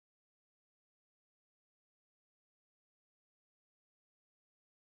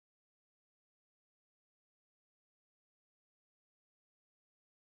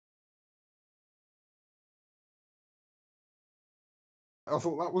I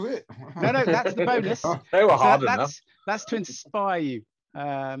thought that was it. No, that's the bonus. They were hard enough. That's to inspire you.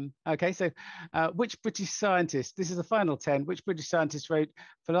 Okay, so which British scientist, this is the final 10, which British scientist wrote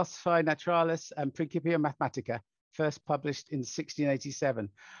Philosophiae Naturalis and Principia Mathematica, first published in 1687?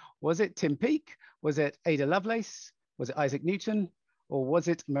 Was it Tim Peake? Was it Ada Lovelace? Was it Isaac Newton? Or was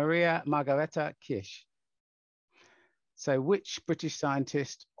it Maria Margareta Kirch? So which British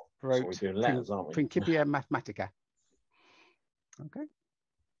scientist wrote Principia Mathematica? Okay.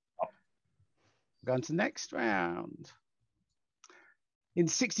 Going to the next round. In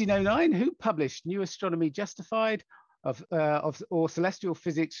 1609, who published New Astronomy Justified or Celestial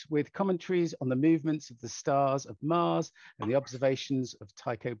Physics with commentaries on the movements of the stars of Mars and the observations of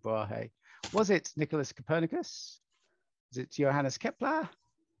Tycho Brahe? Was it Nicholas Copernicus? Was it Johannes Kepler,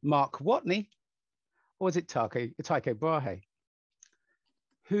 Mark Watney, or was it Tycho Brahe?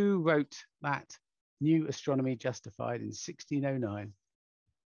 Who wrote that New Astronomy Justified in 1609?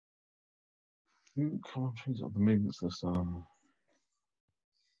 Commentaries on the movements of the stars.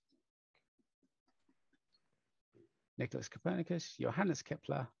 Nicholas Copernicus, Johannes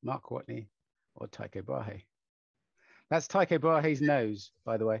Kepler, Mark Watney, or Tycho Brahe? That's Tycho Brahe's nose,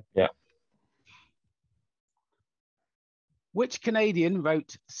 by the way. Yeah. Which Canadian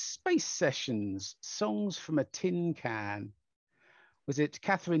wrote Space Sessions, Songs from a Tin Can? Was it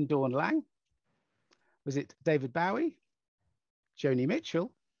Catherine Dawn Lang? Was it David Bowie, Joni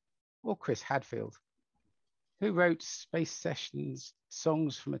Mitchell, or Chris Hadfield? Who wrote Space Sessions,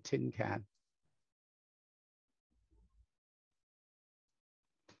 Songs from a Tin Can?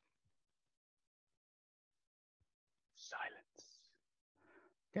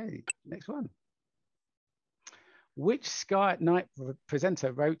 Silence. Okay, next one. Which Sky at Night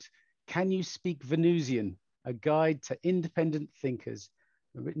presenter wrote Can You Speak Venusian, a guide to independent thinkers,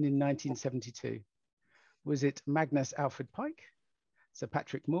 written in 1972? Was it Magnus Alfred Pike, Sir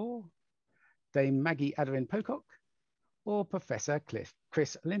Patrick Moore, Dame Maggie Aderin Pocock, or Professor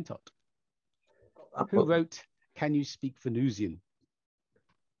Chris Lintott? Who wrote Can You Speak Venusian?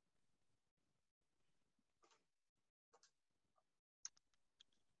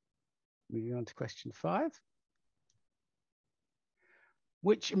 Moving on to question 5.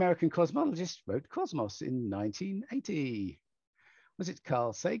 Which American cosmologist wrote Cosmos in 1980? Was it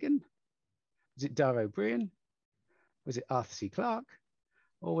Carl Sagan? Was it Dara Ó Briain? Was it Arthur C. Clarke?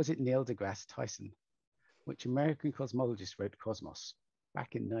 Or was it Neil deGrasse Tyson? Which American cosmologist wrote Cosmos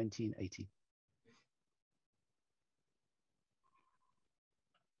back in 1980?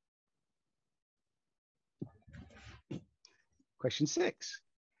 Question 6.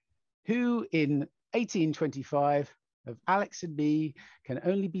 Who in 1825 of Alex and me can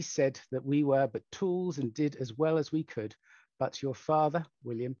only be said that we were but tools and did as well as we could, but your father,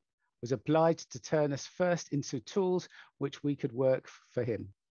 William, was obliged to turn us first into tools which we could work for him?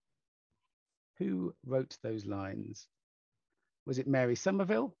 Who wrote those lines? Was it Mary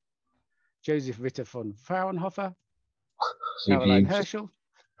Somerville, Joseph Ritter von Fraunhofer, Caroline Herschel,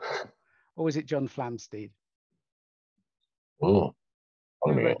 or was it John Flamsteed? Oh,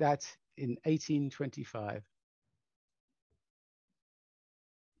 who wrote that in 1825?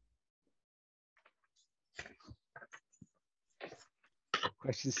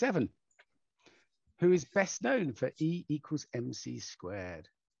 Question 7. Who is best known for E equals MC squared?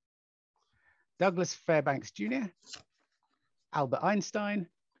 Douglas Fairbanks Jr., Albert Einstein,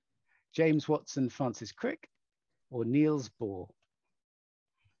 James Watson Francis Crick, or Niels Bohr?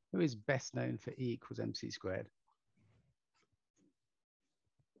 Who is best known for E equals MC squared?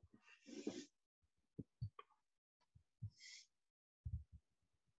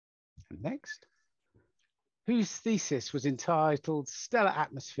 And next, whose thesis was entitled Stellar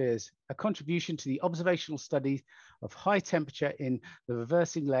Atmospheres, a contribution to the observational study of high temperature in the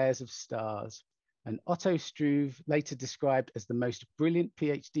reversing layers of stars, and Otto Struve later described as the most brilliant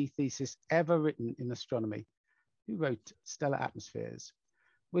PhD thesis ever written in astronomy? Who wrote Stellar Atmospheres?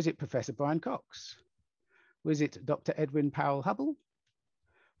 Was it Professor Brian Cox? Was it Dr. Edwin Powell Hubble?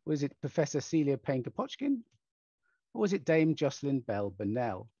 Was it Professor Celia Payne-Gaposchkin? Or was it Dame Jocelyn Bell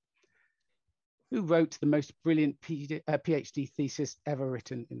Burnell? Who wrote the most brilliant PhD thesis ever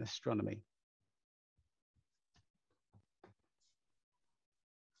written in astronomy?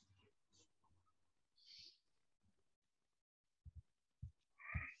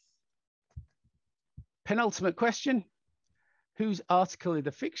 Penultimate question. Whose article in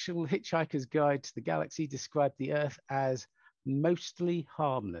the fictional Hitchhiker's Guide to the Galaxy described the Earth as mostly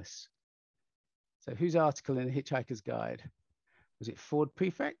harmless? So whose article in the Hitchhiker's Guide? Was it Ford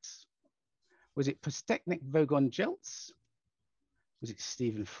Prefects? Was it Postechnik Vogon Jeltz? Was it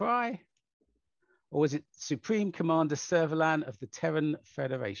Stephen Fry? Or was it Supreme Commander Servalan of the Terran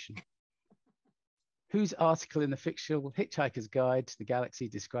Federation? Whose article in the fictional Hitchhiker's Guide to the Galaxy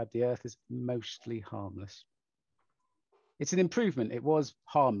described the Earth as mostly harmless? It's an improvement. It was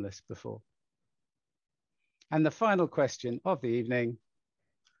harmless before. And the final question of the evening,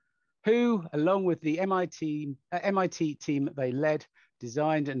 who, along with the MIT team they led,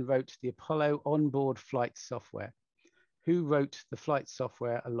 designed and wrote the Apollo onboard flight software? Who wrote the flight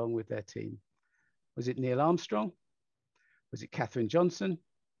software along with their team? Was it Neil Armstrong? Was it Katherine Johnson?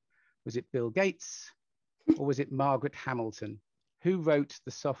 Was it Bill Gates? Or was it Margaret Hamilton? Who wrote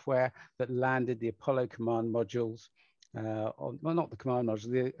the software that landed the Apollo command modules, well, not the command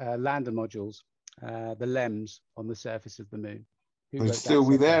modules, the lander modules, the LEMs on the surface of the moon? They'd still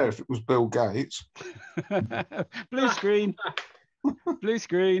be there if it was Bill Gates. Blue screen. Blue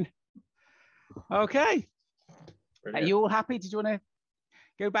screen. Okay. Brilliant. Are you all happy? Did you want to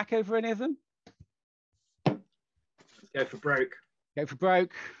go back over any of them? Go for broke. Go for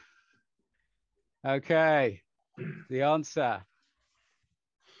broke. Okay. The answer.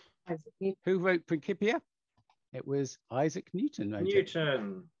 Who wrote Principia? It was Isaac Newton.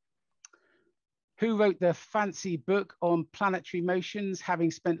 Newton. Who wrote the fancy book on planetary motions, having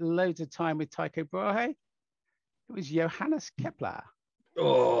spent loads of time with Tycho Brahe? It was Johannes Kepler.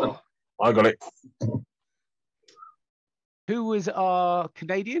 Oh, I got it. Who was our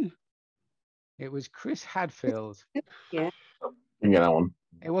Canadian? It was Chris Hadfield. Yeah. You get that one.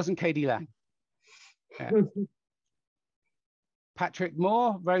 It wasn't K.D. Lang. Yeah. Patrick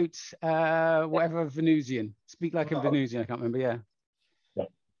Moore wrote whatever Venusian. Speak like a Venusian. I can't remember. Yeah.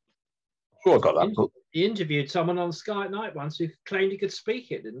 Oh, I got that book. He interviewed someone on Sky at Night once who claimed he could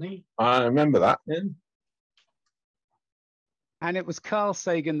speak it, didn't he? I remember that. Yeah. And it was Carl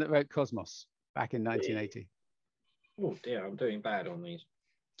Sagan that wrote Cosmos back in 1980. Oh dear, I'm doing bad on these.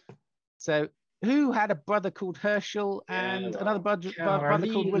 So, who had a brother called Herschel and another brother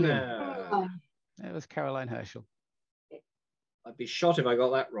called William? It was Caroline Herschel. I'd be shot if I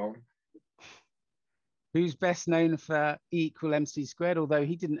got that wrong. Who's best known for E=mc², although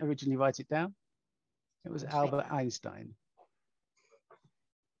he didn't originally write it down? It was Albert Einstein.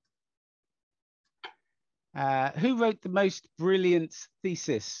 Who wrote the most brilliant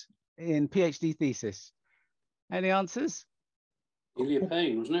thesis in PhD thesis? Any answers? Celia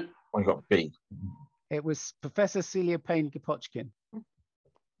Payne, wasn't it? I got B. It was Professor Celia Payne-Gaposchkin.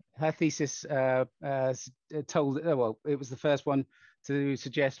 Her thesis told, well, it was the first one to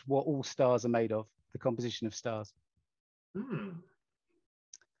suggest what all stars are made of, the composition of stars.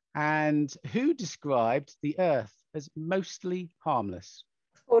 And who described the Earth as mostly harmless?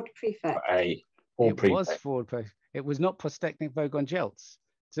 Ford Prefect. A. It was Ford Prefect. It was not Postechnik Vogon-Jeltz.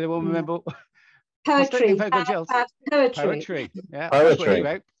 Does anyone remember? Poetry. Poetry. Yeah, Poetry. That's what he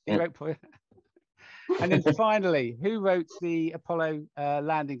wrote. He wrote poetry. And then finally, who wrote the Apollo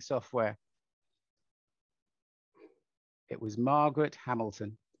landing software? It was Margaret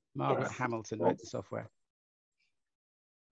Hamilton. Margaret Hamilton wrote the software.